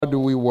do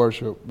we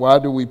worship? Why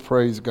do we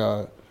praise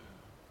God?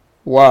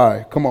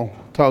 Why? Come on,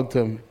 talk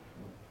to me.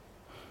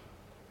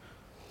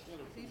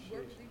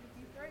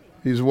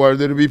 He's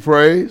worthy to be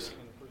praised.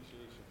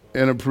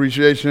 And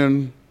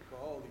appreciation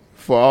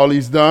for all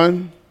he's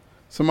done.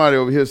 Somebody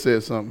over here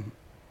said something.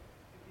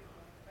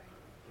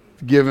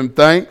 Give him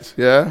thanks,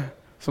 yeah.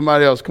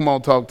 Somebody else, come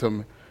on, talk to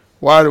me.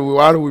 Why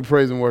do we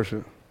praise and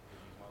worship?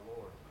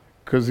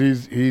 Because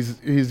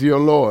he's your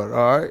Lord,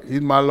 all right?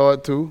 He's my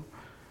Lord too.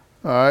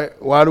 All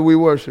right. Why do we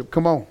worship?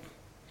 Come on.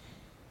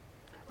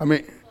 I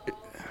mean,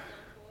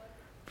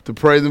 to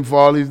praise him for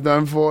all he's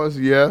done for us,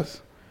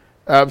 yes,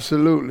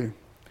 absolutely.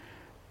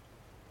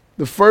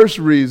 The first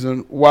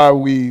reason why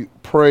we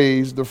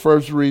praise, the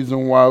first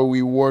reason why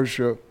we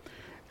worship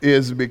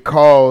is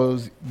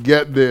because,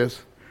 get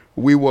this,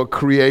 we were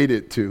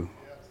created to.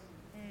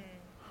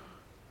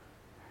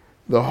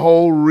 The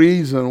whole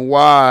reason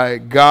why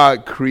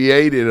God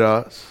created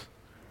us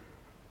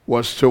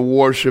was to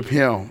worship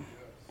him,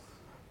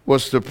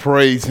 was to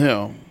praise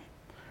him.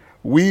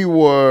 We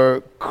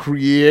were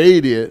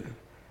created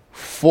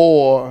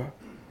for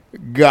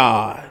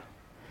God.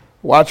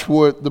 Watch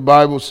what the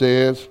Bible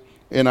says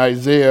in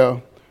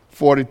Isaiah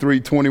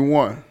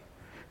 43:21.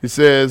 It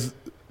says,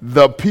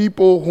 the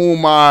people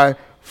whom I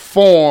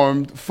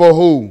formed for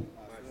who?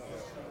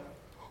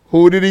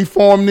 Who did he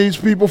form these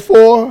people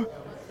for?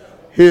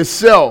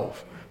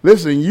 Himself.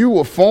 Listen, you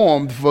were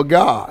formed for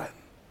God.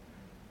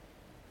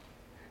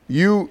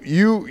 You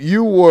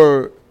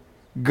were,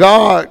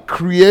 God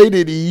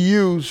created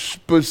you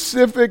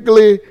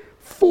specifically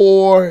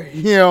for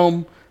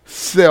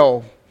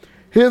himself.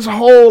 His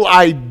whole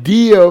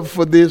idea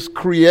for this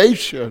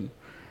creation,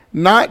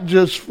 not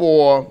just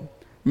for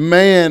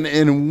man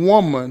and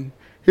woman,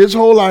 his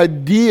whole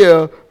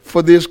idea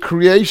for this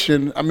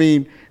creation, I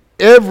mean,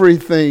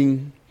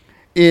 everything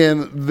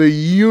in the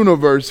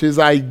universe, his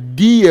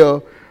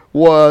idea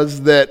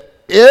was that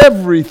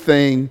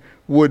everything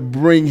would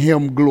bring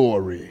him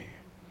glory.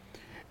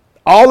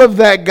 All of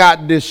that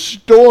got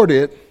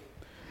distorted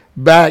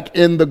back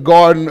in the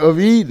Garden of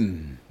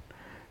Eden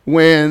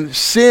when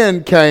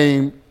sin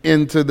came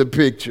into the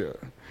picture.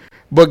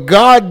 But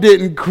God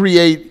didn't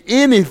create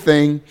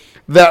anything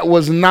that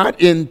was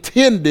not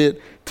intended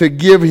to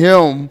give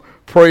him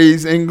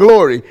praise and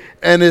glory.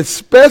 And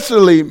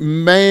especially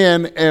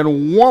man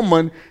and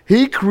woman,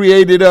 he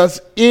created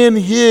us in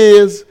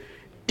his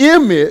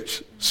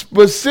image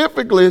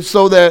specifically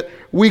so that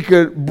we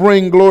could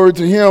bring glory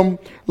to him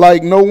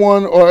like no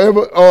one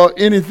or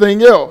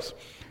anything else.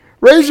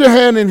 Raise your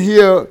hand in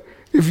here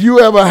if you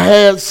ever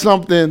had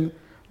something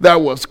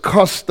that was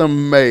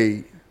custom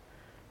made.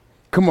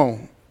 Come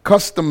on,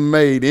 custom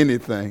made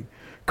anything.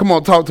 Come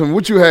on, talk to me.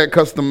 What you had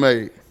custom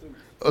made?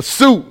 A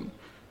suit.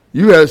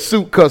 You had a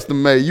suit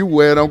custom made. You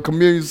wear it on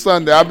Communion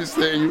Sunday. I be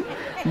saying you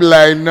be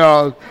like,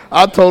 no.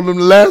 I told them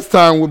last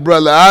time with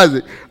Brother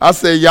Isaac, I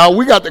said, y'all,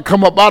 we got to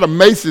come up out of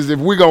Macy's if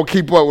we're going to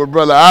keep up with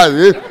Brother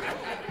Isaac.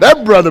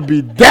 That brother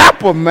be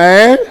dapper,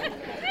 man.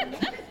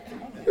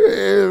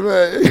 Yeah,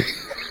 man.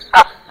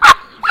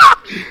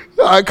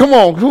 All right, come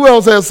on. Who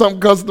else has something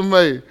custom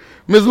made?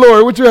 Miss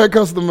Lori, what you had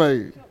custom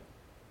made?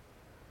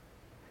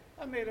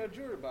 I made a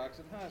jewelry box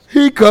in high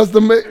school. He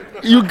custom made.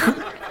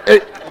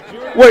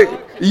 Wait,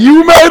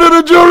 you made it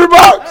a jewelry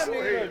box? I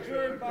made a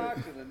jewelry box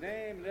and a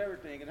name and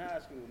everything in high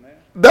school, man.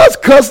 That's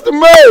custom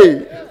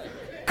made.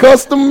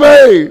 Custom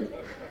made.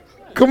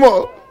 Come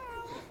on.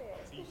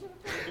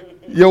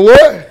 Your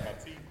what?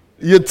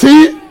 Your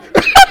teeth?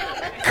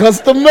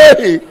 Custom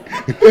made.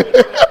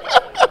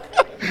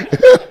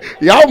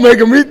 Y'all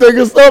making me think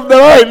of stuff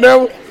that I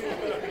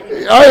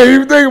ain't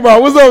even think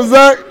about. What's up,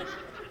 Zach?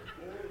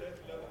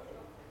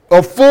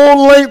 A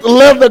full-length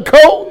leather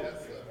coat?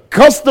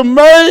 Custom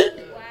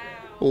made?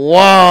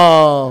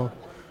 Wow.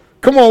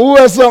 Come on, who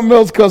has something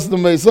else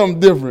custom made, something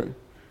different?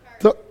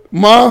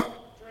 Ma?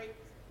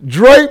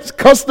 Drapes,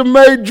 custom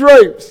made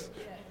drapes.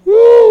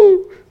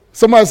 Woo.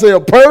 Somebody say a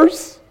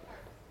purse?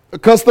 A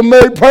custom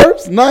made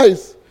purse?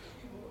 Nice.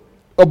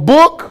 A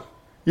book?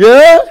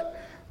 Yeah?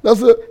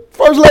 That's a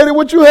First Lady,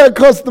 what you had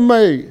custom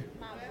made?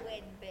 My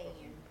wedding band.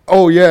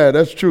 Oh yeah,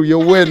 that's true,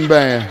 your wedding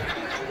band.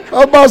 I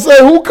was about to say,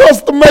 who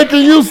custom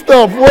making you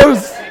stuff?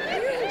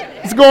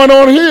 What's going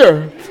on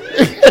here?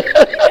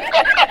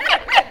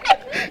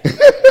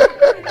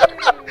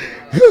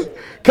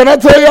 Can I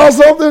tell y'all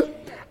something?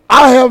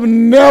 I have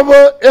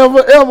never,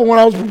 ever, when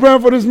I was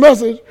preparing for this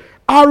message,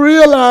 I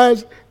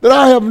realized that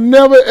I have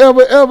never,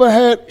 ever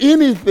had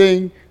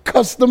anything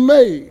custom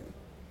made.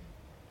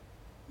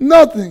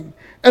 Nothing.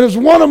 And it's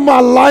one of my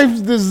life's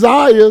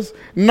desires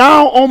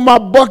now on my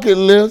bucket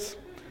list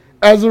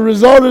as a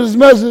result of this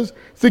message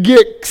to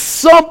get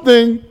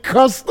something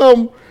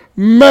custom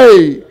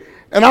made.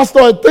 And I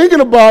started thinking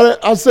about it.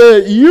 I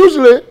said,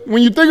 usually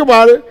when you think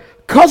about it,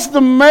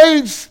 custom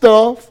made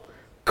stuff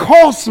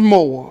costs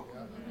more,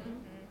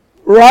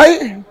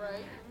 right?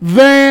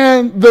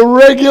 Than the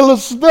regular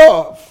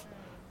stuff,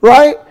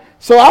 right?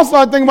 So I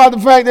started thinking about the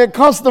fact that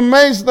custom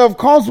made stuff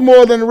costs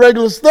more than the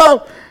regular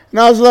stuff.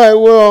 And I was like,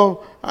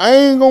 well, I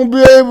ain't going to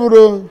be able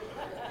to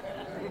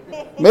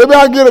Maybe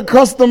I'll get a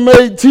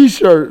custom-made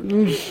T-shirt.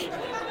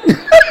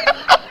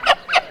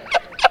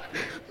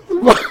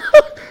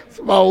 It's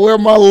about where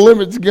my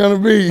limit's going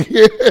to be.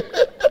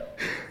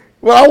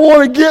 But I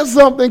want to get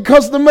something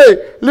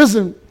custom-made.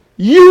 Listen,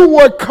 you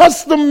were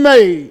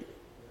custom-made.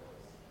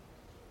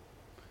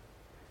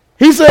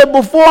 He said,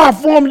 before I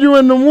formed you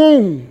in the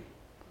womb,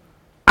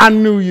 I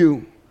knew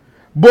you.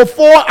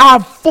 Before I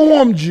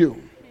formed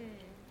you.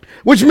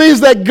 Which means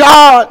that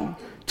God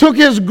took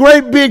his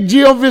great big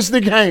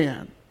geovistic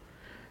hand.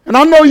 And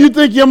I know you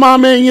think your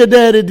mama and your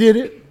daddy did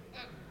it.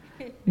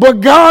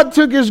 But God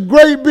took his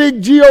great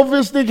big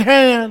geovistic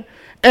hand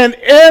and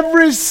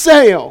every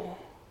cell,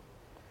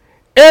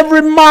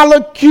 every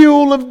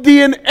molecule of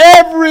DNA,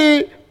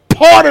 every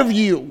part of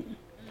you,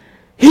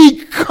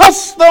 he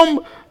custom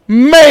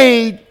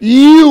made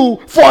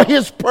you for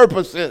his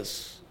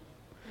purposes.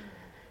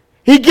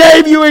 He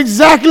gave you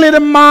exactly the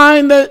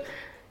mind that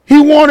he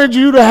wanted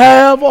you to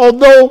have,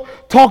 although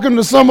talking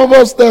to some of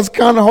us, that's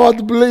kind of hard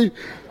to believe.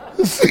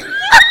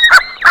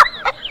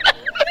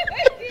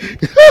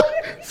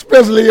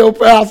 Especially your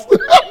pastor.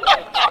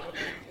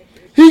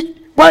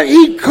 But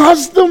he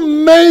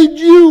custom made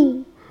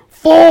you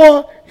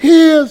for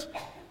his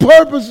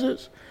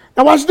purposes.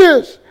 Now watch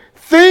this.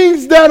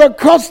 Things that are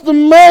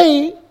custom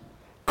made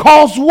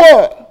cost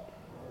what?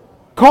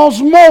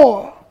 Cost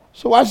more.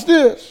 So watch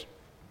this.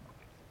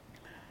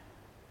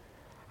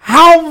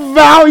 How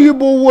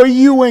valuable were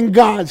you in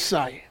God's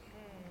sight?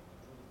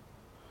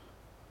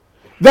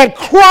 That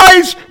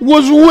Christ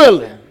was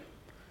willing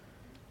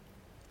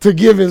to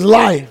give his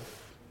life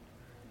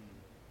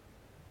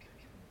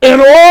in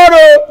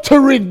order to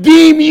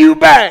redeem you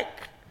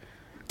back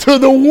to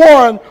the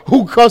one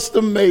who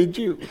custom made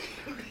you.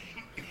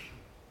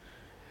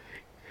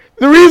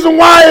 The reason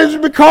why is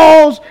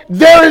because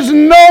there is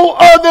no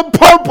other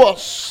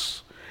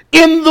purpose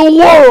in the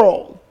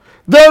world.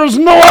 There is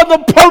no other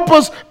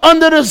purpose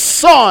under the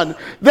sun.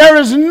 There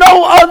is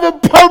no other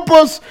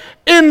purpose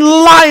in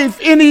life,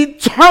 in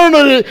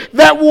eternity,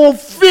 that will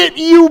fit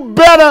you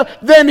better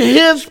than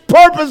his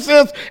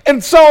purposes.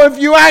 And so if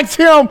you ask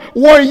him,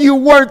 were you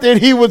worth it?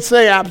 He would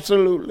say,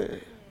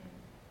 absolutely.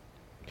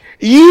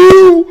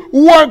 You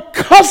were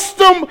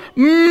custom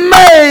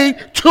made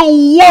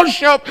to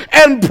worship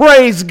and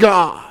praise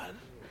God.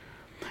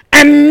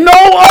 And no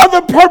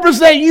other purpose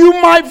that you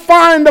might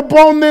find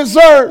upon this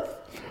earth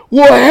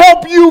will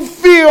help you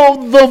fill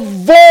the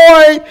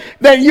void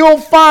that you'll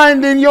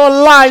find in your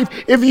life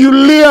if you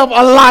live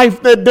a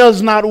life that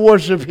does not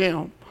worship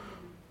him.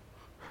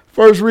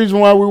 First reason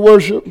why we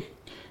worship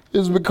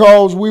is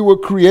because we were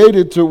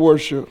created to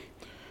worship.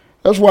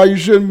 That's why you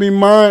should be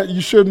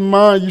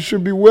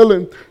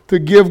willing to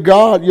give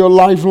God your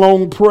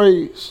lifelong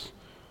praise,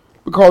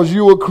 because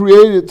you were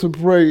created to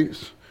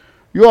praise.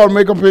 You ought to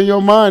make up in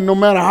your mind, no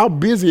matter how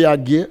busy I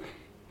get,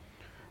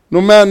 no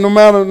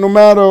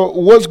matter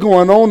what's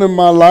going on in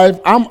my life,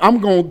 I'm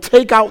going to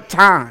take out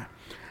time.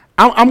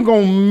 I'm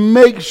going to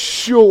make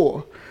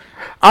sure.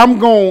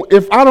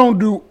 If I don't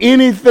do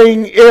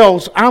anything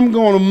else, I'm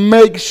going to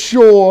make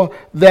sure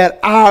that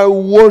I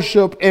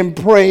worship and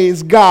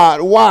praise God.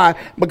 Why?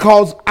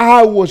 Because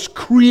I was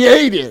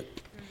created.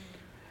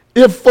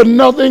 If for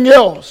nothing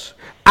else,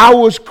 I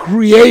was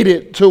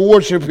created to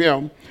worship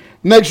him.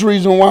 Next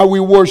reason why we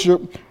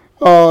worship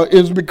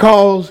is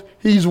because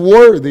he's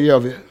worthy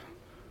of it.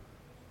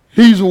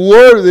 He's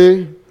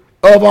worthy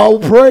of our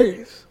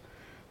praise.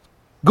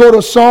 Go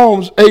to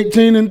Psalms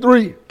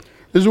 18:3.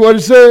 This is what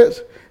it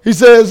says. He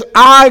says,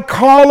 I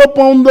call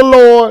upon the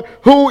Lord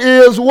who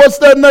is, what's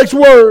that next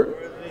word?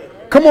 Worthy.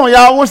 Come on,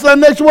 y'all, what's that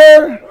next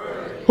word?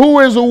 Worthy. Who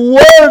is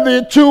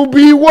worthy to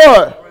be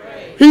what?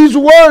 Praise. He's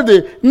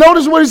worthy.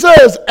 Notice what he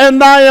says,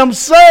 and I am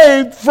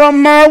saved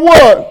from my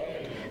what?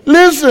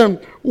 Listen,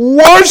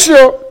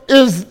 worship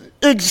is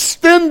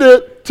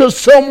extended to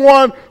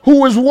someone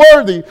who is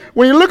worthy.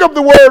 When you look up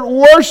the word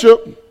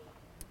worship,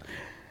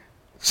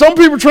 some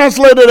people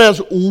translate it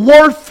as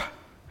worth,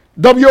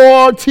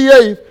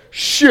 W-O-R-T-A,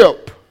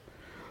 ship.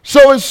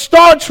 So it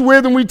starts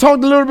with, and we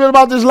talked a little bit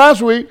about this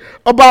last week,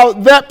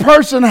 about that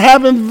person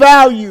having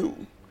value,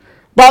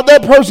 about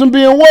that person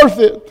being worth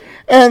it.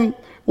 And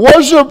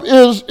worship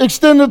is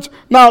extended.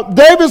 Now,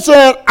 David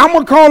said, I'm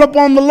going to call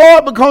upon the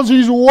Lord because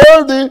he's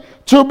worthy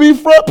to be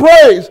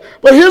praised.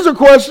 But here's a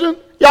question.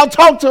 Y'all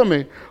talk to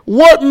me.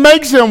 What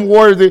makes him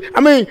worthy? I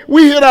mean,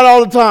 we hear that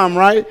all the time,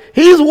 right?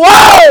 He's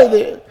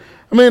worthy.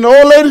 I mean, the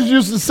old ladies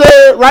used to say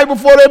it right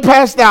before they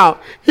passed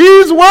out.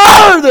 He's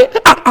worthy.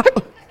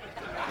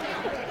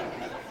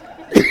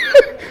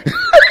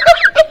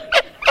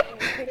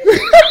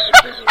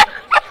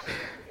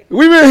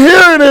 We've been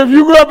hearing it. If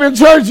you grew up in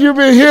church, you've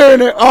been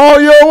hearing it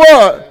all your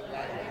what?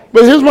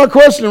 But here's my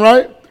question,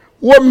 right?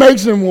 What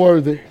makes him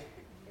worthy?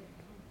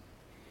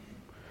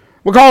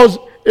 Because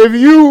if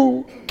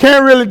you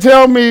can't really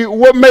tell me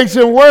what makes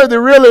him worthy,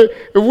 really,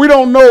 if we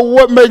don't know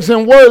what makes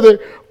him worthy,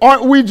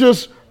 aren't we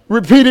just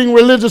repeating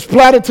religious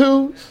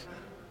platitudes?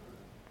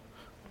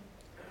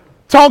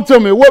 Talk to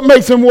me. What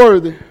makes him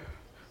worthy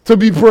to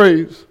be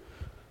praised?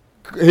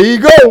 Here you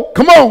go.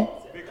 Come on.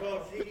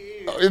 Because he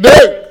is.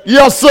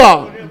 Yes,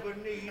 sir. Whatever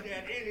need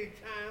at any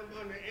time,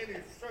 under any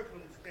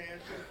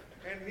circumstances,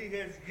 and he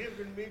has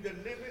given me the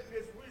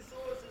limitless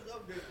resources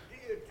of the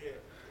deity.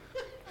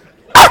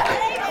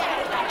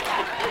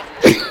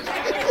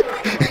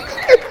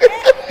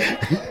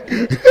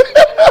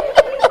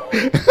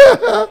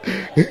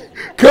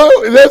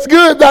 That's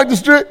good, Dr.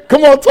 Strick.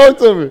 Come on, talk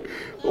to me.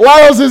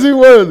 Why else is he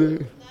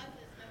worthy?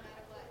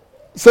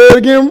 Say it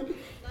again.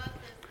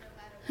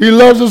 He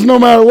loves us no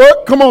matter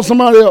what. Come on,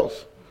 somebody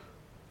else.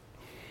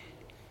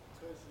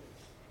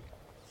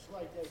 It's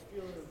like that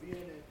feeling of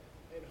being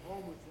at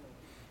home with him.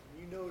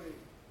 You know that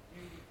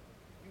you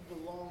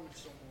belong to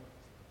someone,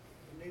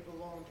 and they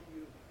belong to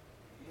you,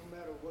 no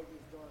matter what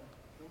you've done,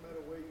 no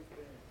matter where you've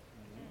been.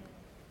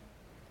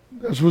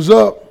 That's what's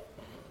up.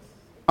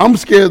 I'm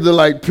scared to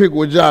like pick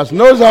with Josh.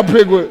 Notice I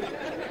pick with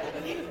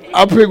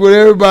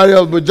everybody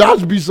else, but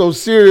Josh be so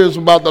serious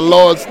about the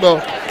Lord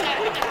stuff.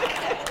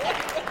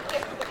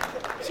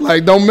 It's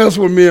like, don't mess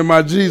with me and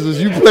my Jesus.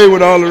 You play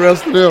with all the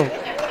rest of them.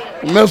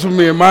 Mess with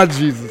me and my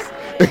Jesus.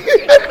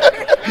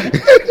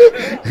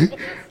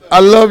 I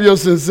love your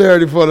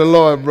sincerity for the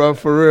Lord, bro,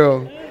 for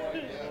real.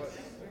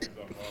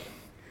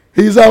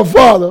 He's our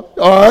Father,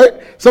 all right?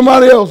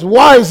 Somebody else,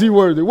 why is he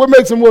worthy? What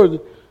makes him worthy?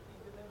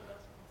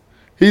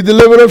 He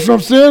delivered us from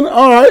sin,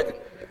 all right.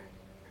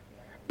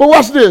 But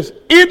watch this.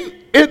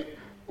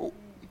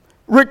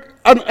 Rick,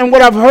 and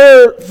what I've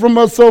heard from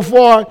us so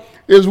far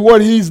is what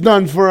he's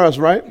done for us,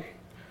 right?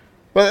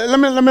 But let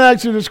me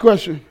ask you this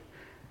question.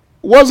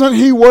 Wasn't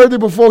he worthy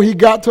before he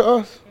got to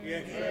us?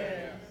 Yes.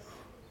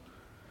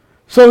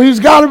 So he's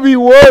got to be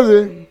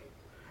worthy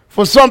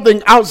for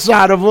something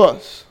outside of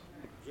us.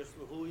 Just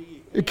for who he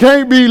is. It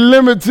can't be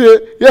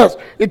limited. Yes,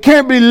 it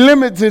can't be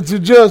limited to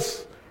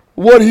just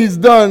what he's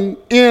done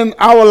in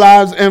our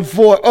lives and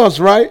for us,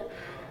 right?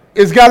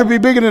 It's got to be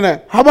bigger than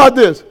that. How about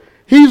this?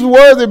 He's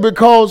worthy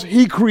because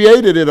he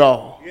created it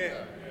all. Yes.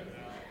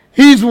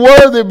 He's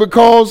worthy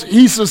because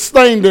he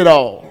sustained it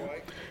all.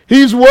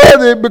 He's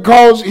worthy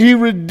because he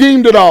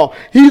redeemed it all.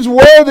 He's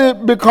worthy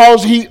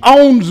because he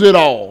owns it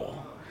all.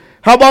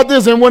 How about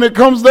this? And when it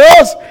comes to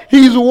us,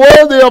 he's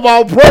worthy of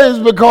our praise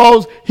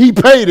because he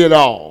paid it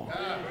all.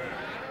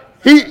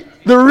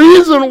 The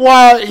reason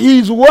why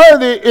he's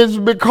worthy is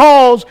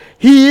because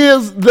he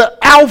is the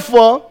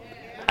Alpha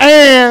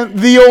and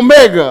the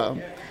Omega.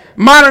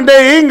 Modern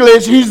day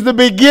English, he's the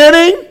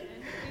beginning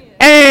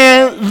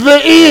and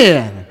the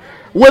end.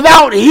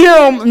 Without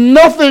him,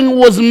 nothing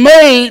was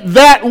made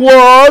that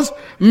was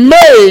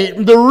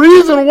made. The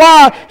reason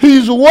why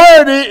he's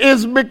worthy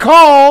is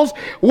because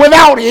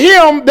without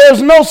him,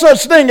 there's no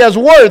such thing as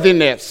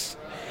worthiness.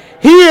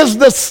 He is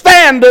the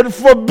standard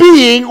for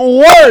being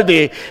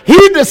worthy.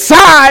 He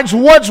decides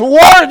what's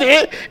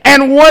worthy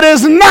and what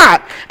is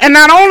not. And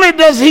not only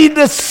does he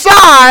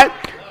decide,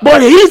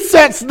 but he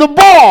sets the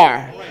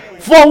bar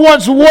for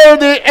what's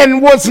worthy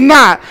and what's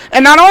not.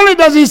 And not only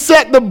does he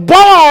set the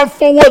bar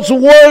for what's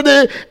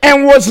worthy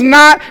and what's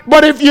not,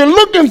 but if you're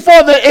looking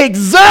for the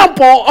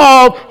example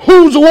of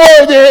who's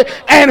worthy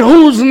and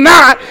who's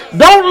not,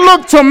 don't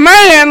look to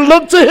man,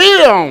 look to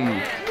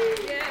him.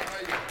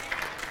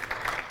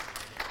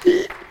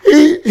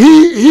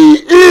 He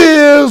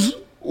is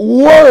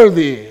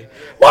worthy.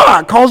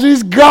 Why? Because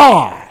he's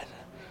God.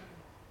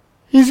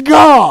 He's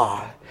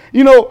God.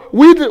 You know,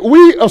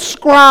 we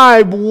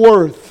ascribe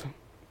worth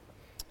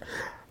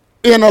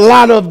in a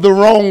lot of the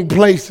wrong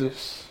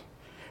places.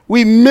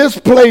 We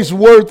misplace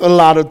worth a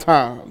lot of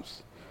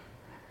times.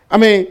 I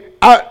mean,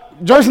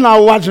 Joyce and I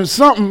were watching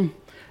something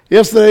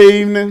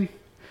yesterday evening,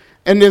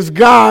 and this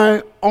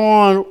guy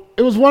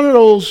it was one of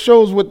those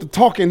shows with the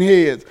talking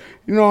heads.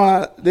 You know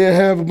how they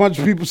have a bunch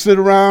of people sit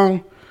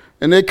around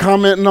and they're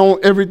commenting on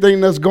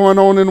everything that's going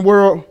on in the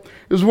world.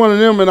 It was one of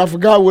them, and I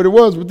forgot what it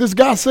was, but this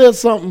guy said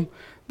something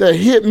that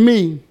hit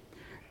me,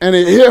 and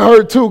it hit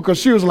her too, because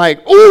she was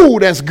like, ooh,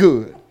 that's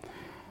good.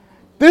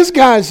 This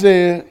guy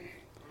said,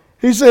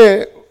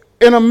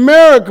 in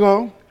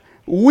America,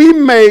 we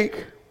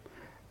make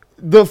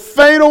the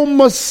fatal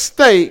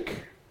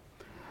mistake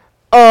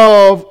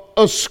of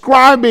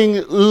associating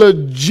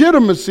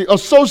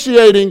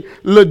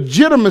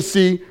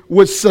legitimacy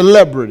with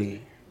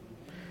celebrity.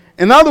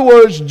 In other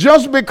words,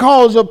 just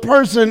because a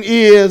person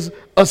is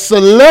a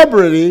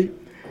celebrity,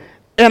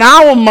 in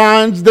our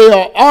minds, they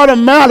are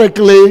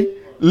automatically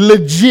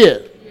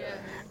legit.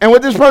 And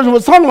what this person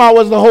was talking about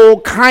was the whole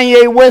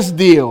Kanye West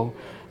deal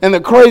and the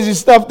crazy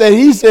stuff that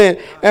he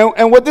said.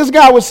 And what this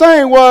guy was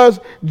saying was,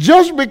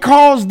 just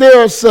because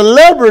they're a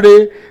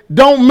celebrity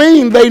don't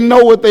mean they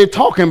know what they're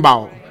talking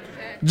about.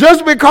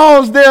 Just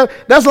because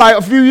that's like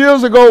a few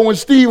years ago when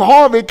Steve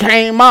Harvey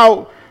came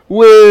out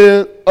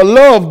with a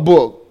love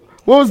book.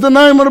 What was the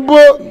name of the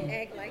book?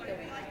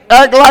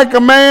 Act Like a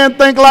Man,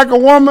 Think Like a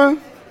Woman.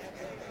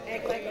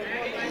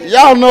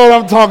 Y'all know what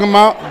I'm talking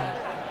about.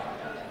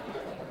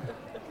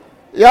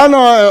 Y'all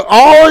know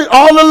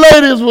all the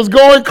ladies was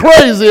going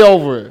crazy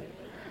over it.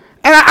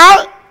 And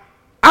I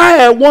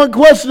had one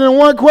question and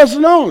one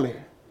question only.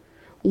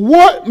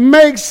 What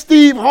makes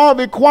Steve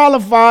Harvey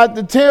qualified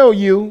to tell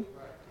you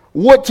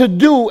what to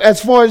do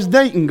as far as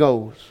dating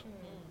goes.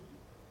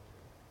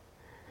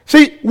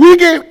 See, we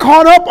get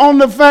caught up on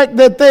the fact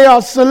that they are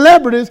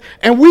celebrities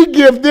and we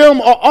give them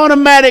an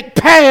automatic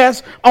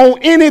pass on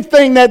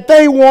anything that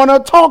they want to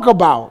talk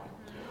about.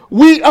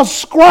 We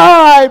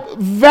ascribe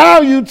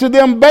value to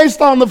them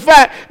based on the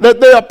fact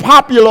that they are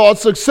popular or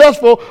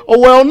successful or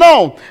well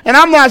known. And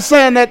I'm not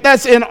saying that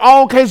that's in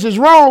all cases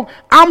wrong.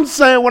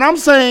 What I'm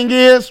saying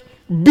is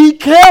be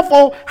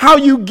careful how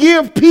you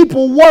give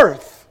people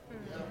worth.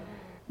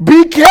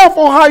 Be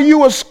careful how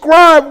you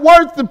ascribe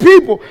worth to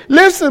people.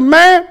 Listen,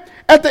 man.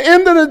 At the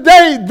end of the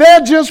day,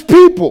 they're just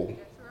people.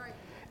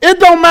 It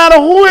don't matter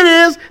who it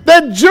is.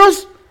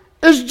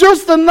 It's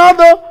just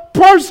another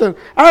person.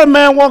 I had a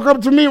man walk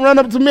up to me, run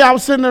up to me. I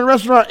was sitting in a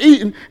restaurant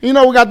eating. You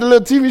know, we got the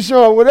little TV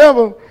show or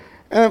whatever.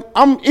 And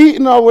I'm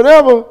eating or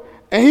whatever.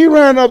 And he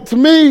ran up to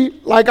me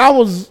like I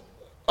was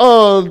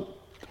a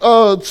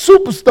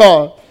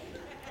superstar.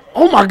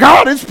 Oh, my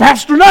God, it's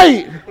Pastor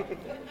Nate.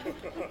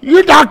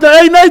 You Dr.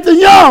 A. Nathan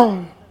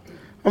Young.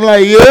 I'm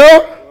like,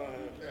 yeah.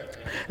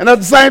 And at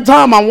the same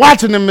time, I'm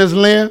watching him, Miss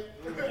Lynn.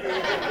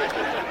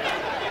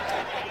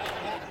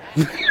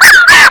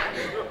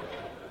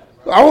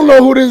 I don't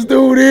know who this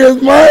dude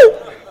is, man.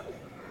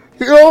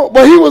 You know,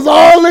 but he was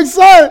all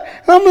excited.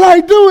 And I'm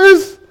like, dude,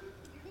 it's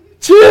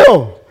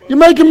chill. You're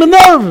making me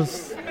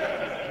nervous.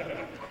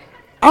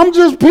 I'm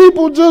just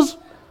people,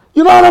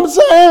 you know what I'm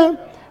saying?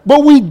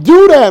 But we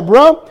do that,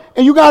 bro.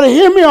 And you got to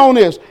hear me on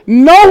this.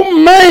 No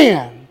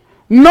man,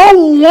 no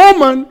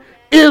woman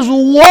is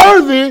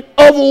worthy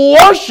of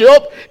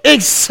worship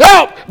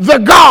except the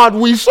God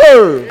we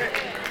serve.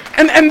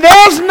 And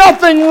there's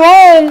nothing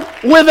wrong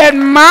with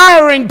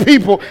admiring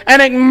people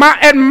and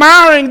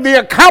admiring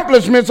the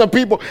accomplishments of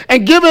people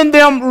and giving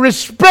them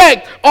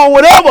respect or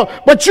whatever.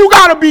 But you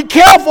got to be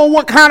careful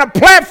what kind of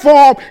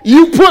platform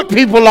you put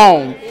people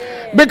on.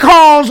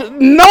 Because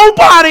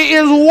nobody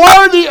is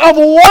worthy of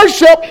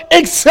worship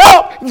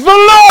except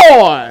the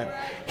Lord.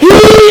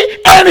 He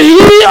and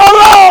He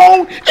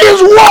alone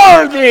is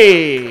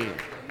worthy.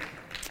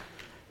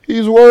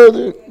 He's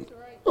worthy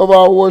of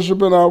our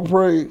worship and our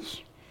praise.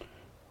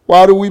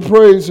 Why do we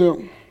praise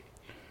Him?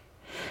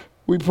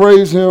 We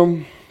praise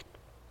Him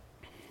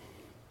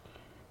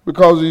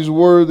because He's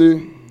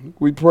worthy.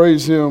 We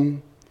praise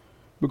Him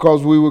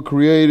because we were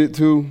created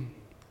to.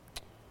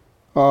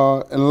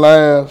 And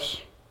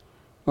last,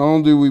 not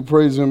only do we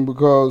praise Him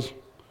because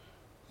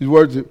He's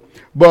worthy,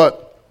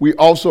 but we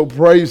also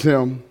praise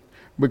Him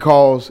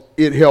because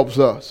it helps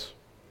us.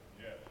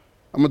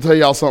 I'm going to tell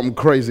y'all something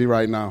crazy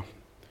right now.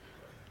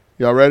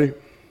 Y'all ready?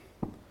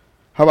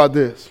 How about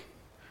this?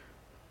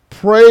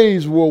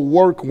 Praise will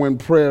work when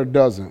prayer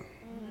doesn't.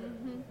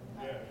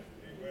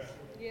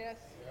 Yes.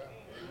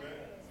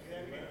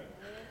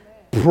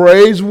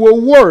 Praise will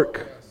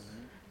work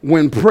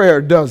when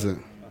prayer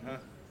doesn't.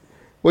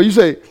 Well, you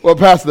say, well,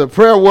 Pastor,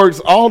 prayer works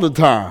all the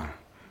time.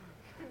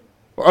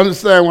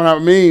 Understand what I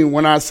mean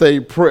when I say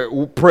prayer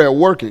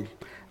working.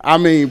 I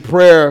mean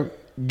prayer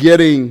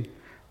getting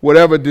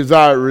whatever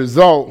desired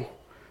result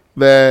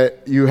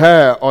that you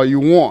have or you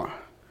want.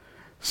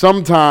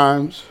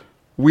 Sometimes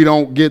we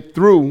don't get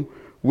through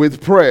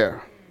with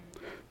prayer.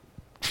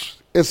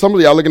 And some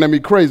of y'all looking at me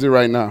crazy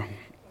right now.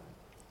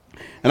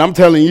 And I'm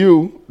telling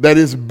you that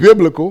it's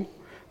biblical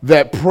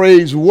that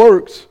praise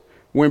works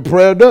when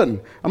prayer doesn't.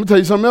 I'm going to tell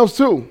you something else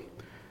too.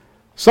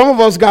 Some of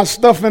us got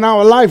stuff in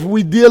our life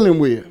we dealing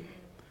with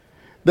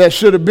that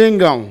should have been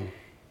gone,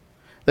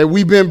 that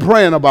we've been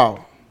praying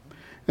about.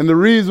 And the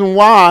reason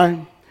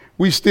why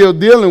we still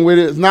dealing with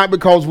it is not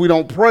because we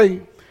don't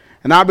pray,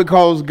 and not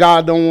because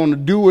God don't want to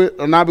do it,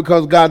 or not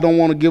because God don't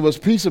want to give us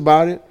peace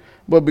about it,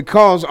 but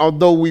because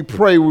although we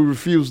pray, we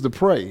refuse to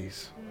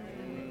praise.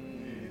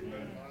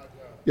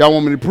 Y'all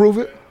want me to prove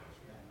it?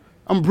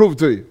 I'm going to prove it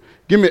to you.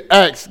 Give me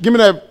Acts. Give me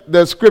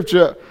that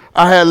scripture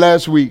I had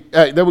last week.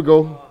 Hey, there we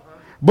go.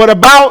 But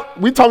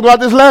we talked about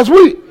this last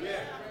week.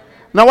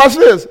 Now watch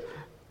this.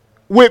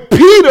 With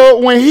Peter,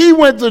 when he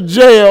went to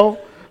jail,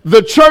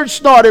 the church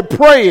started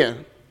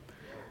praying.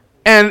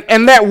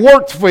 And that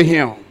worked for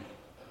him.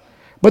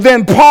 But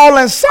then Paul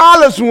and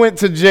Silas went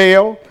to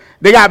jail.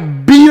 They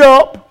got beat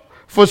up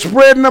for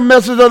spreading the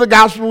message of the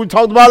gospel we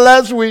talked about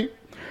last week.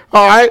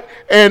 All right,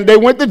 and they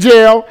went to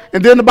jail,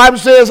 and then the Bible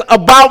says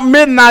about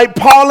midnight,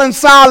 Paul and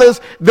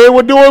Silas, they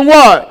were doing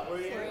what?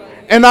 Praying.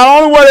 And not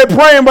only were they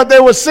praying, but they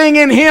were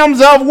singing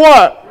hymns of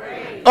what?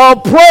 Praise.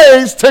 Of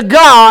praise to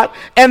God,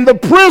 and the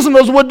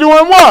prisoners were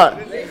doing what?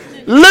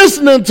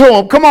 Listening to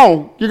them. Come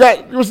on,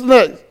 what's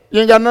next? You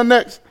ain't got nothing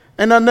next?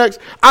 Ain't nothing next?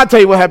 I'll tell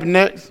you what happened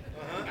next.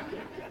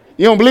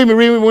 You don't believe me?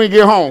 Read me when you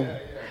get home.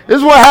 This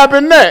is what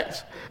happened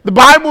next. The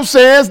Bible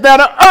says that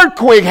an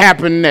earthquake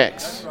happened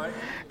next.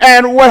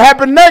 And what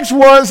happened next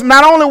was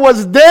not only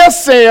was their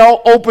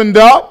cell opened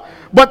up,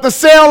 but the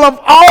cell of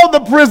all the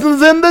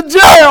prisoners in the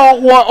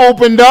jail were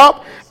opened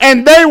up,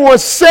 and they were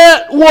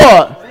set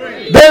what?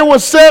 Free. They were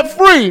set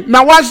free.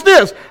 Now watch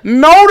this.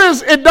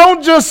 Notice it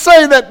don't just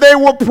say that they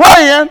were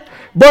praying,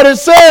 but it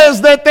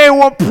says that they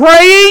were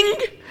praying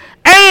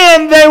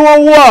and they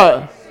were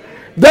what?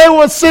 They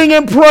were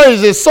singing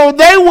praises. So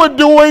they were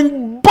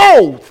doing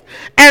both.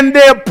 And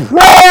their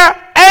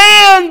prayer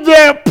and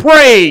their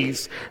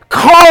praise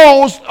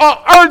caused an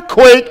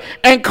earthquake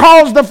and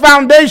caused the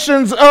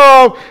foundations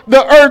of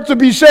the earth to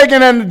be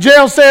shaken and the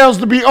jail cells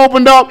to be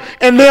opened up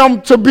and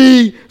them to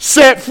be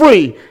set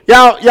free.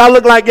 Y'all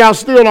look like y'all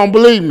still don't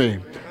believe me.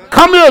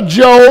 Come here,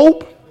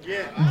 Job.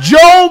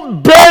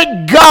 Job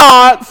begged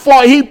God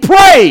he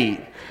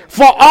prayed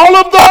for all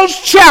of those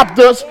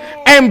chapters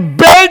and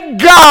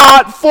begged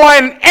God for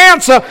an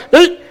answer.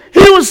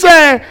 He was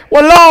saying,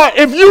 well, Lord,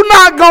 if you're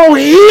not going to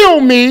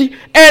heal me,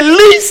 at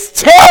least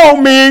tell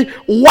me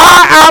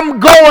why I'm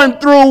going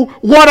through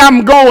what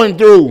I'm going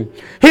through.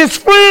 His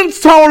friends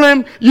told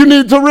him, you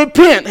need to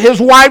repent. His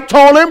wife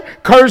told him,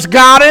 curse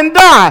God and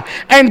die.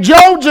 And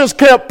Job just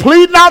kept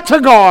pleading out to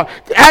God,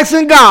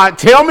 asking God,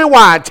 tell me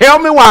why, tell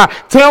me why,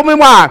 tell me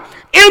why.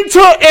 Enter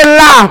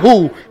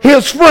Elihu,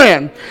 his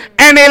friend.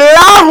 And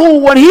Elihu,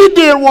 what he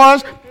did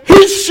was,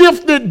 he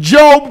shifted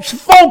Job's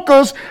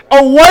focus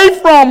away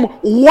from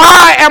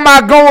why am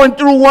I going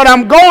through what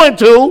I'm going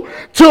to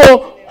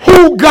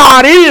who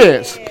God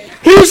is.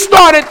 He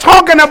started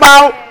talking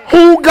about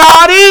who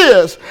God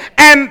is.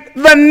 And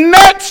the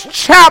next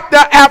chapter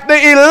after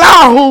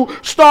Elihu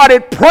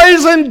started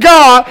praising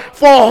God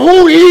for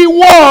who he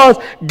was,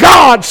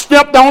 God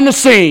stepped on the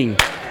scene.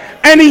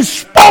 And he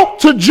spoke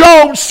to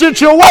Job's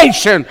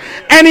situation.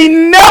 And he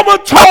never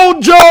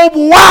told Job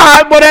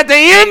why, but at the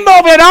end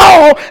of it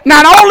all,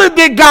 not only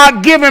did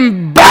God give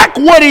him back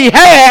what he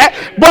had,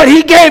 but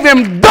he gave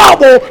him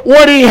double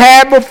what he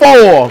had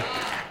before.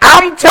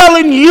 I'm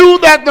telling you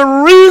that the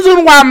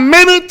reason why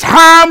many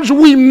times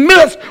we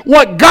miss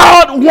what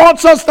God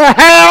wants us to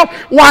have,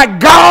 why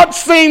God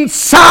seems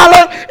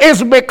silent,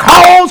 is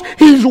because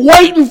he's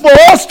waiting for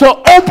us to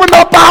open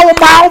up our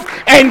mouth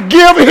and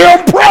give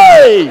him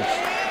praise.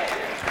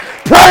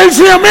 Praise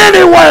him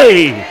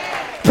anyway.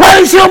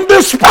 Praise him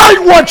despite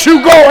what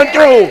you're going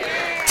through.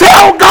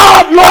 Tell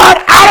God, Lord,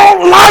 I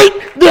don't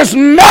like this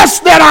mess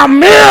that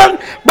I'm in,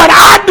 but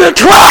I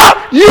declare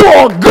you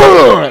are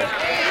good.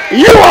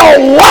 You are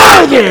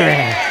worthy.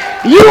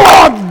 You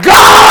are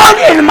God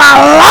in my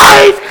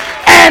life.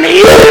 And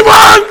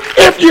even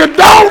if you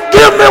don't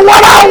give me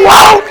what I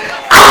want,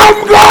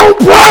 I'm going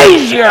to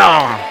praise you.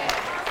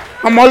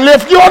 I'm going to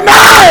lift your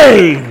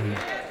name.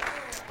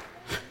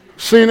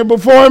 Seen it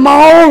before in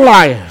my own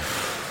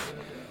life.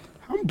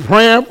 I'm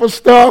praying for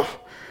stuff.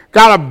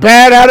 Got a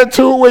bad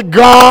attitude with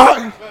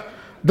God.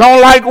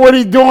 Don't like what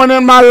he's doing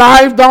in my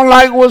life. Don't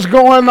like what's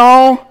going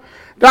on.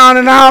 Down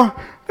and out.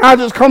 I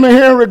just come in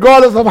here,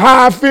 regardless of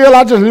how I feel,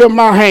 I just lift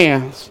my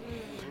hands.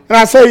 And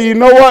I say, you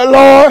know what,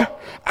 Lord?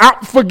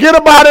 Forget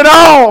about it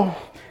all.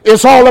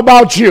 It's all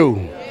about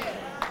you.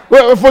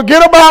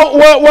 Forget about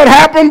what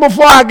happened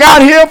before I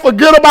got here.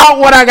 Forget about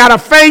what I got to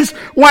face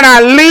when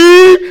I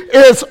leave.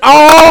 It's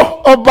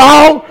all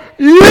about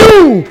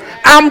you.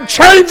 I'm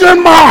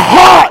changing my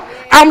heart.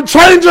 I'm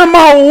changing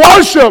my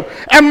worship.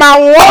 And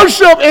my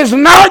worship is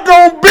not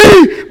going to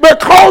be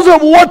because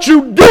of what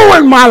you do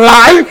in my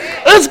life.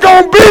 It's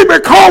going to be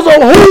because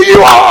of who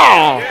you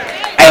are.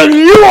 And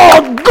you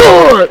are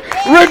good,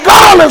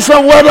 regardless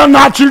of whether or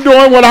not you're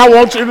doing what I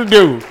want you to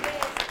do.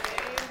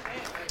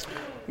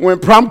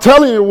 I'm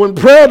telling you, when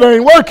prayer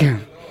ain't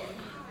working,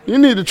 you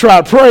need to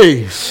try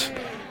praise.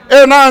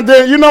 And now and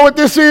then, you know what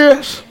this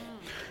is?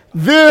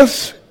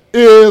 This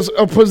is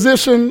a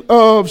position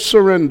of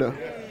surrender.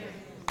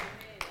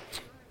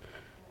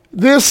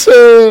 This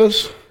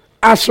says,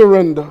 I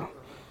surrender.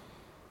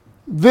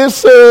 This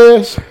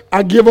says,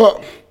 I give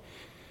up.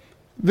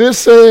 This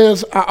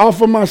says, I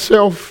offer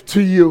myself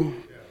to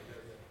you.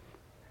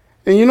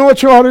 And you know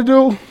what you ought to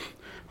do?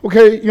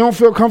 Okay, you don't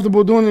feel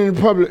comfortable doing it in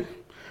public.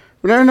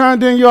 But every now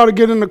and then you ought to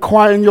get in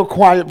your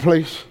quiet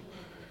place,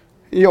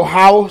 in your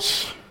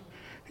house.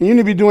 And you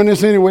need to be doing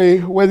this anyway,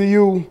 whether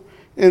you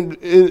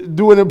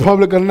do it in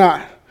public or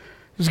not.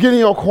 Just get in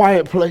your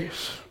quiet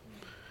place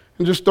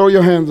and just throw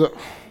your hands up.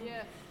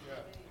 Yes.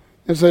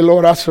 And say,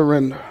 Lord, I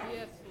surrender.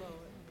 Yes,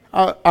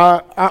 Lord.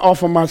 I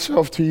offer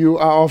myself to you.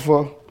 I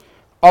offer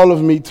all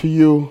of me to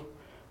you.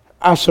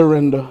 I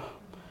surrender.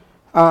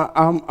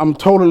 I'm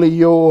totally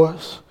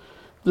yours.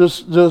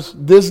 Just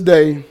this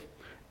day,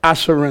 I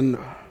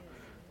surrender.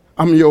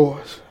 I'm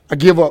yours. I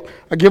give up.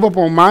 I give up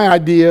on my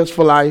ideas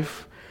for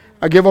life.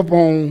 I give up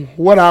on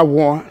what I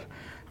want.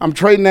 I'm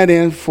trading that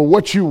in for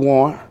what you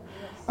want.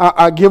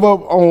 I give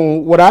up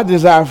on what I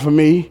desire for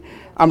me.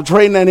 I'm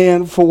trading that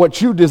in for what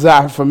you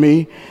desire for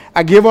me.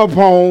 I give up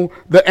on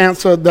the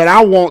answer that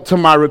I want to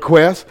my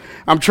request.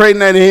 I'm trading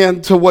that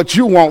in to what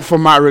you want for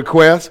my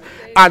request.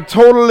 I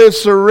totally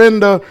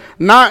surrender,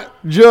 not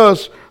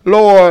just,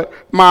 Lord,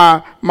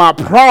 my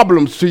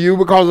problems to you,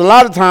 because a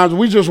lot of times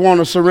we just want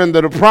to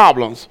surrender the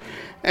problems.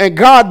 And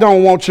God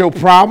don't want your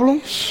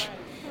problems.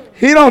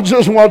 He don't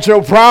just want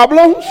your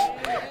problems.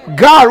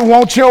 God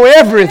wants your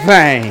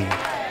everything.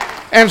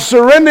 And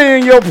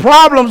surrendering your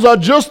problems are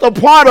just a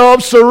part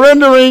of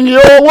surrendering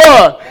your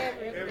what?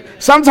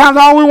 Sometimes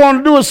all we want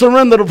to do is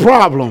surrender the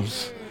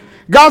problems.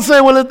 God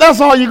said, well, if that's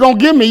all you're going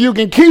to give me, you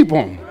can keep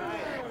them.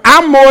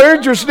 I'm more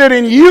interested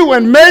in you,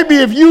 and maybe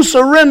if you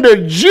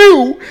surrendered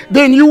you,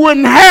 then you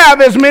wouldn't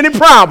have as many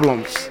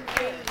problems.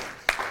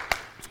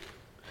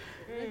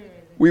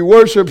 We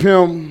worship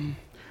him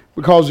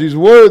because he's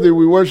worthy.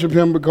 We worship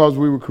him because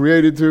we were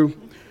created to.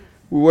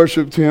 We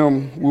worship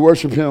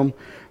him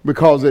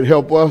because it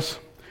helped us.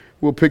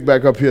 We'll pick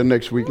back up here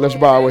next week. Let's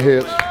bow our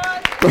heads.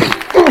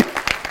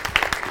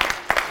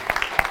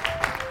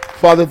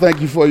 Father, thank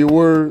you for your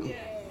word.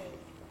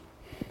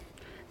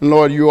 And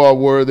Lord, you are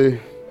worthy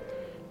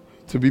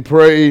to be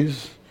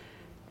praised.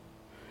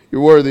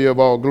 You're worthy of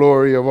all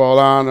glory, of all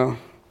honor.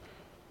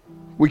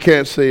 We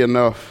can't say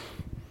enough.